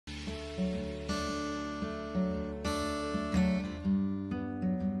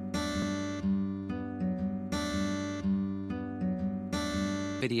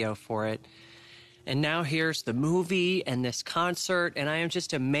video for it. And now here's the movie and this concert, and I am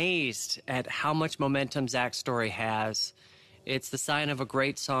just amazed at how much momentum Zach's story has. It's the sign of a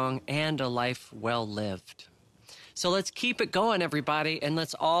great song and a life well lived. So let's keep it going, everybody, and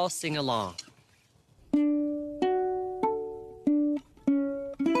let's all sing along.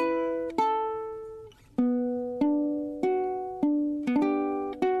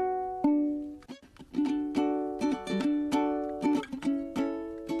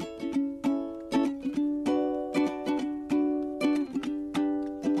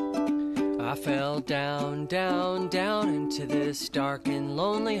 I fell down, down, down into this dark and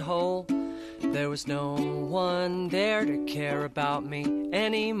lonely hole. There was no one there to care about me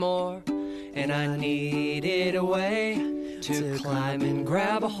anymore, and I needed a way to climb and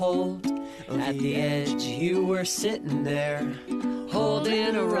grab a hold. At the edge you were sitting there,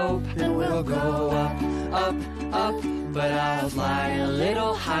 holding a rope, and we'll go up, up, up, but I'll fly a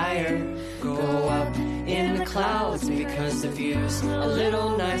little higher. Go up in the clouds because the view's a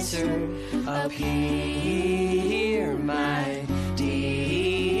little nicer up here, my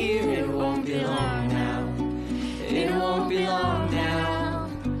dear. It won't be long now, it won't be long now.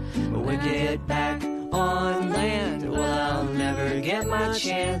 When we get back on land, well, I'll never get my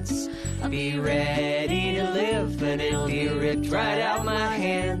chance. Be ready to live and it'll be ripped right out my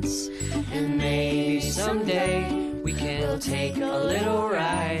hands. And maybe someday we can take a little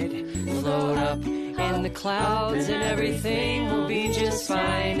ride, float up in the clouds and everything will be just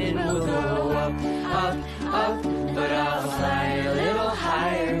fine. And we'll go up, up, up, but I'll fly a little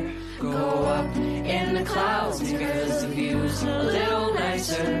higher. Go up in the clouds because the view's a little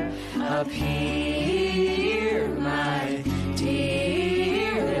nicer up here, my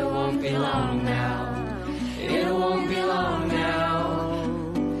dear. It won't be long now, it won't be long now.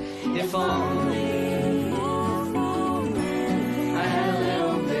 If only I had a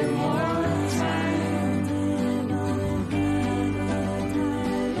little bit more time.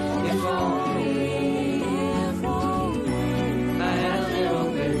 If only I had a little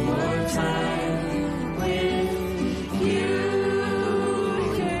bit more time with you. We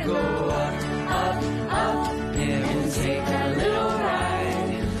could go up, up, up, and take a little ride.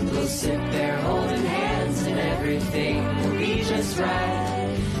 We'll sit there holding hands and everything will be just right.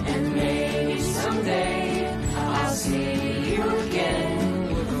 And maybe someday I'll see you again.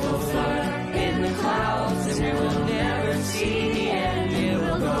 We'll float in the clouds and we will never see the end. It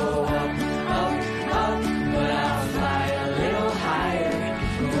will go up, up, up, but I'll fly a little higher.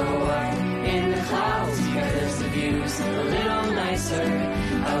 Go up in the clouds because the view's a little nicer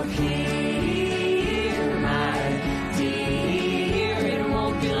up here, my dear. It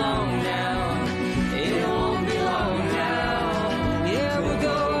won't be long now, it won't be long now. Yeah, we'll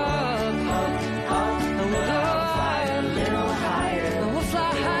go up, up, up, and we'll go fly a little higher. And we'll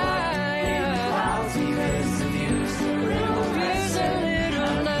fly higher in the clouds because the view's a little nicer.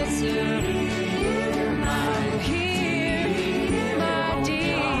 Here, my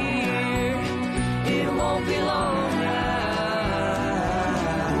dear, it won't be long now.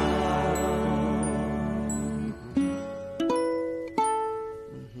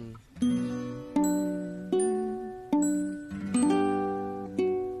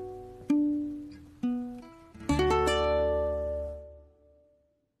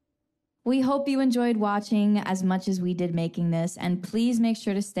 We hope you enjoyed watching as much as we did making this, and please make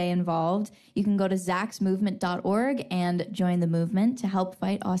sure to stay involved. You can go to zaxmovement.org and join the movement to help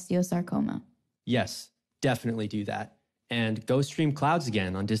fight osteosarcoma. Yes, definitely do that. And go stream Clouds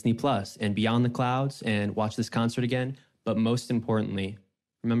again on Disney Plus and Beyond the Clouds and watch this concert again. But most importantly,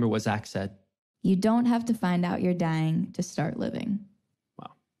 remember what Zach said. You don't have to find out you're dying to start living.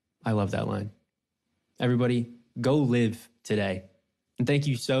 Wow, I love that line. Everybody, go live today. And thank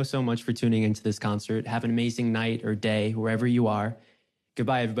you so, so much for tuning into this concert. Have an amazing night or day, wherever you are.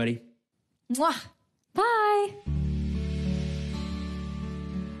 Goodbye, everybody. Mwah! Bye!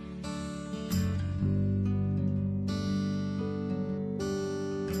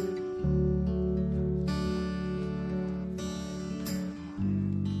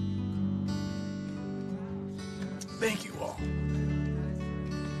 Thank you all.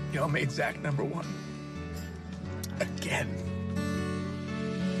 Y'all made Zach #1. Again.